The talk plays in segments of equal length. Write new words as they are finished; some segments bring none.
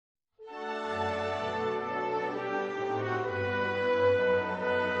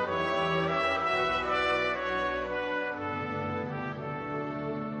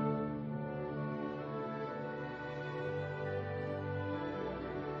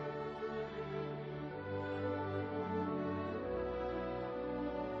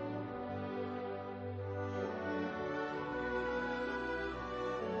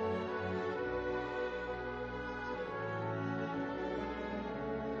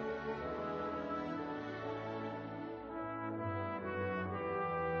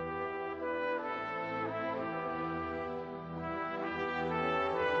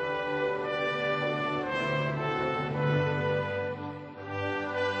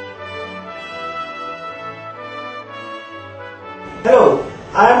Hello,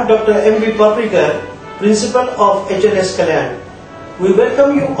 I am Dr. M.B. Principal of HLS Kalyan. We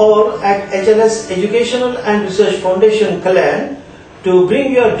welcome you all at HLS Educational and Research Foundation Kalyan to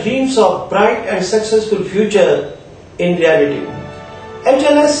bring your dreams of bright and successful future in reality.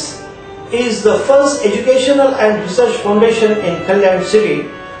 HLS is the first educational and research foundation in Kalyan city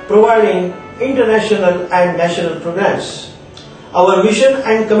providing international and national programs. Our mission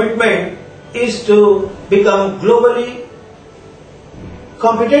and commitment is to become globally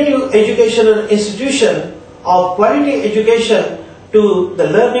competitive educational institution of quality education to the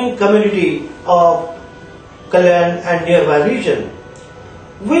learning community of Kalyan and nearby region.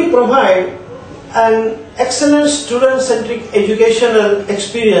 We provide an excellent student-centric educational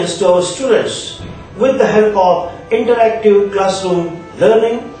experience to our students with the help of interactive classroom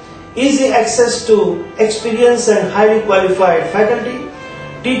learning, easy access to experienced and highly qualified faculty,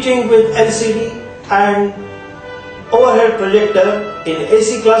 teaching with LCD and overhead projector in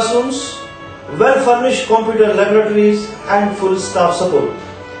AC classrooms, well-furnished computer laboratories and full staff support.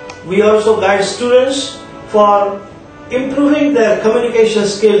 We also guide students for improving their communication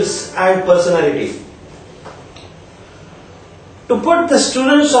skills and personality. To put the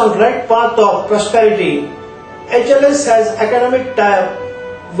students on right path of prosperity, HLS has academic tie-up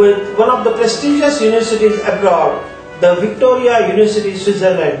with one of the prestigious universities abroad, the Victoria University,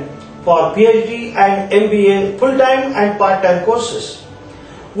 Switzerland, for PhD and MBA full-time and part-time courses.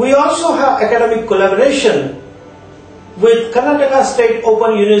 We also have academic collaboration with Karnataka State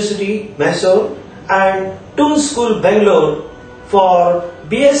Open University, Mysore, and Toon School, Bangalore for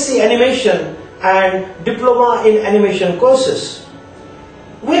BSc Animation and Diploma in Animation courses.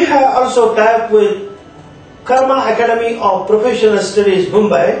 We have also tied with Karma Academy of Professional Studies,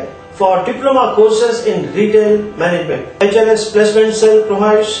 Mumbai for diploma courses in retail management. HLS Placement Cell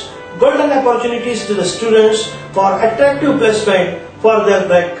provides golden opportunities to the students for attractive placement for their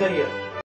bright career.